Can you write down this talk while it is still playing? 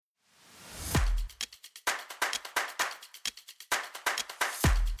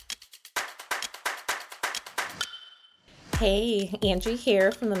Hey, Angie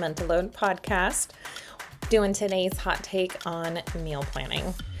here from the Mental Load podcast, doing today's hot take on meal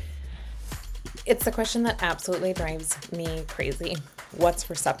planning. It's the question that absolutely drives me crazy. What's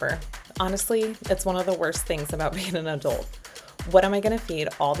for supper? Honestly, it's one of the worst things about being an adult. What am I going to feed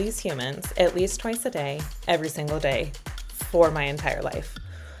all these humans at least twice a day, every single day, for my entire life?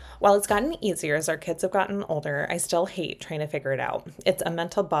 While it's gotten easier as our kids have gotten older, I still hate trying to figure it out. It's a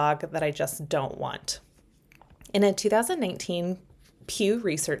mental bog that I just don't want. In a 2019 Pew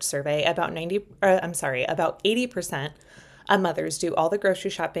Research survey, about 80% of mothers do all the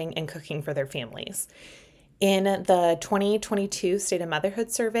grocery shopping and cooking for their families. In the 2022 State of Motherhood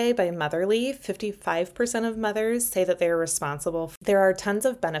survey by Motherly, 55% of mothers say that they are responsible. There are tons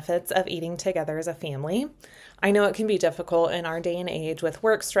of benefits of eating together as a family. I know it can be difficult in our day and age with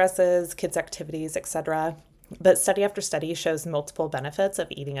work stresses, kids' activities, etc., but study after study shows multiple benefits of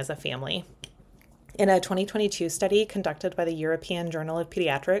eating as a family. In a 2022 study conducted by the European Journal of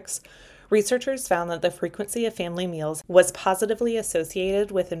Pediatrics, researchers found that the frequency of family meals was positively associated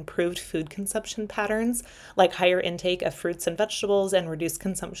with improved food consumption patterns, like higher intake of fruits and vegetables and reduced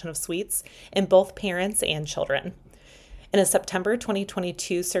consumption of sweets in both parents and children. In a September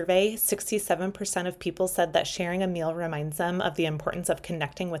 2022 survey, 67% of people said that sharing a meal reminds them of the importance of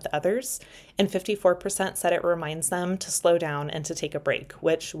connecting with others, and 54% said it reminds them to slow down and to take a break,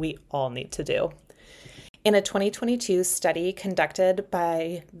 which we all need to do. In a 2022 study conducted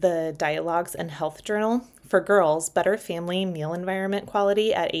by the Dialogues and Health Journal, for girls, better family meal environment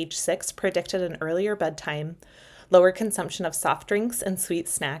quality at age 6 predicted an earlier bedtime, lower consumption of soft drinks and sweet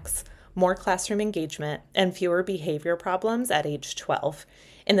snacks, more classroom engagement, and fewer behavior problems at age 12.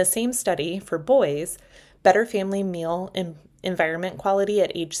 In the same study, for boys, better family meal environment quality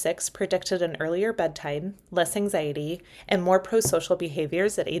at age 6 predicted an earlier bedtime, less anxiety, and more pro-social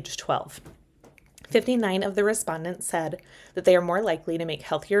behaviors at age 12. 59 of the respondents said that they are more likely to make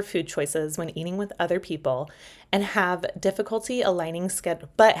healthier food choices when eating with other people and have difficulty aligning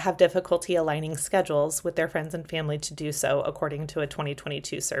schedules with their friends and family to do so, according to a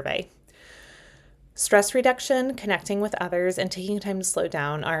 2022 survey. Stress reduction, connecting with others, and taking time to slow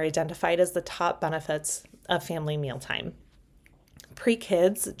down are identified as the top benefits of family mealtime.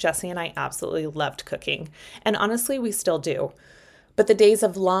 Pre-kids, Jesse and I absolutely loved cooking, and honestly, we still do. But the days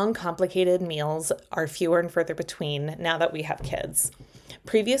of long, complicated meals are fewer and further between now that we have kids.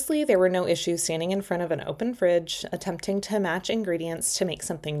 Previously, there were no issues standing in front of an open fridge, attempting to match ingredients to make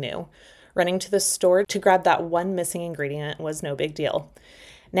something new. Running to the store to grab that one missing ingredient was no big deal.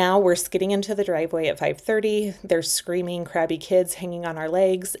 Now we're skidding into the driveway at 5:30, there's screaming, crabby kids hanging on our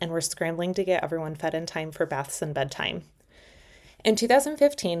legs, and we're scrambling to get everyone fed in time for baths and bedtime. In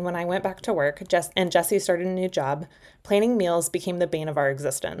 2015, when I went back to work and Jesse started a new job, planning meals became the bane of our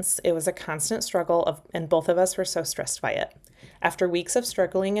existence. It was a constant struggle, and both of us were so stressed by it. After weeks of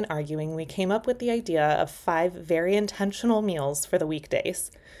struggling and arguing, we came up with the idea of 5 very intentional meals for the weekdays.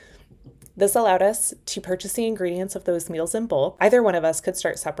 This allowed us to purchase the ingredients of those meals in bulk. Either one of us could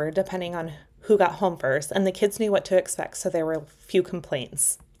start supper, depending on who got home first, and the kids knew what to expect, so there were few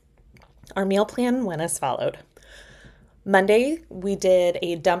complaints. Our meal plan went as followed. Monday, we did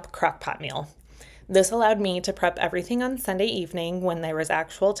a dump crock-pot meal. This allowed me to prep everything on Sunday evening when there was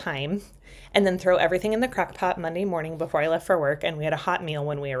actual time, and then throw everything in the crock-pot Monday morning before I left for work, and we had a hot meal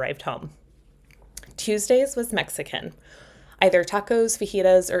when we arrived home. Tuesdays was Mexican, either tacos,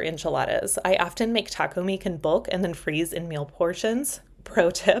 fajitas, or enchiladas. I often make taco meat in bulk and then freeze in meal portions.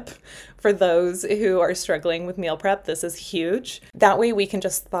 Pro tip for those who are struggling with meal prep, this is huge. That way we can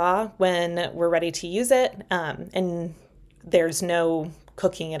just thaw when we're ready to use it, and there's no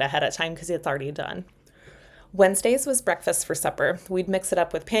cooking it ahead of time because it's already done. Wednesdays was breakfast for supper. We'd mix it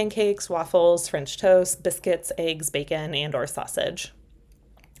up with pancakes, waffles, French toast, biscuits, eggs, bacon, and or sausage.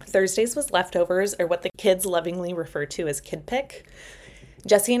 Thursdays was leftovers, or what the kids lovingly refer to as kid pick.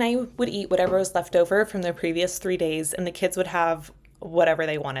 Jesse and I would eat whatever was left over from the previous 3 days, and the kids would have whatever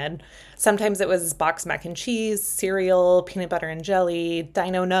they wanted. Sometimes it was boxed mac and cheese, cereal, peanut butter and jelly,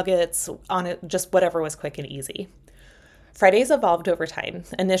 dino nuggets, on it, just whatever was quick and easy. Fridays evolved over time.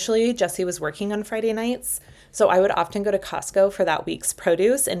 Initially, Jesse was working on Friday nights, so I would often go to Costco for that week's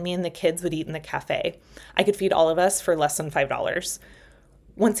produce, and me and the kids would eat in the cafe. I could feed all of us for less than $5.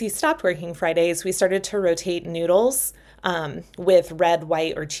 Once he stopped working Fridays, we started to rotate noodles with red,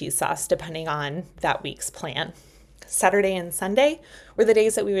 white, or cheese sauce, depending on that week's plan. Saturday and Sunday were the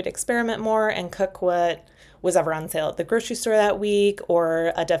days that we would experiment more and cook what was ever on sale at the grocery store that week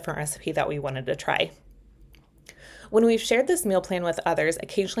or a different recipe that we wanted to try. When we've shared this meal plan with others,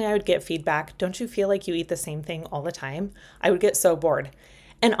 occasionally I would get feedback, "Don't you feel like you eat the same thing all the time?" I would get so bored.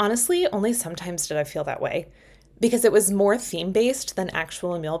 And honestly, only sometimes did I feel that way. Because it was more theme-based than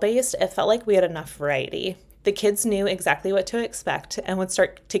actual meal-based, it felt like we had enough variety. The kids knew exactly what to expect and would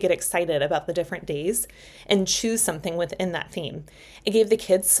start to get excited about the different days and choose something within that theme. It gave the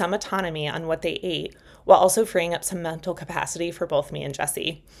kids some autonomy on what they ate while also freeing up some mental capacity for both me and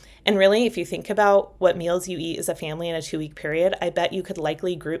Jessie. And really, if you think about what meals you eat as a family in a 2-week period, I bet you could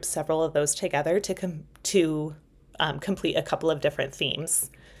likely group several of those together to complete a couple of different themes.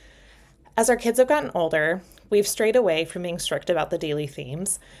 As our kids have gotten older, we've strayed away from being strict about the daily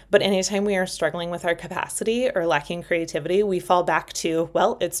themes, but anytime we are struggling with our capacity or lacking creativity, we fall back to,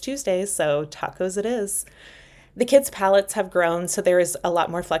 well, it's Tuesday, so tacos it is. The kids' palates have grown, so there is a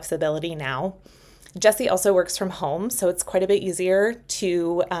lot more flexibility now. Jessie also works from home, so it's quite a bit easier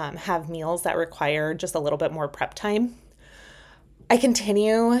to have meals that require just a little bit more prep time. I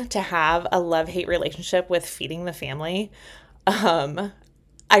continue to have a love-hate relationship with feeding the family.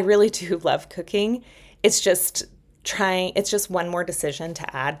 I really do love cooking. It's just one more decision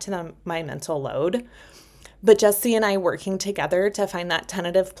to add to my mental load. But Jessie and I working together to find that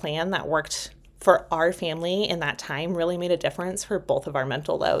tentative plan that worked for our family in that time really made a difference for both of our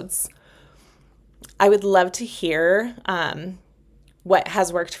mental loads. I would love to hear what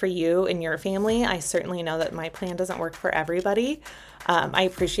has worked for you and your family. I certainly know that my plan doesn't work for everybody. I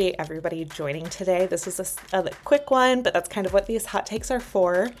appreciate everybody joining today. This is a quick one, but that's kind of what these hot takes are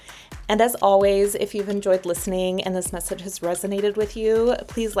for. And as always, if you've enjoyed listening and this message has resonated with you,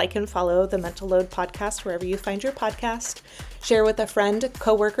 please like and follow the Mental Load podcast wherever you find your podcast. Share with a friend,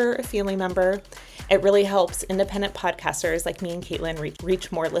 coworker, or family member. It really helps independent podcasters like me and Caitlin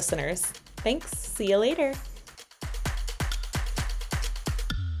reach more listeners. Thanks. See you later.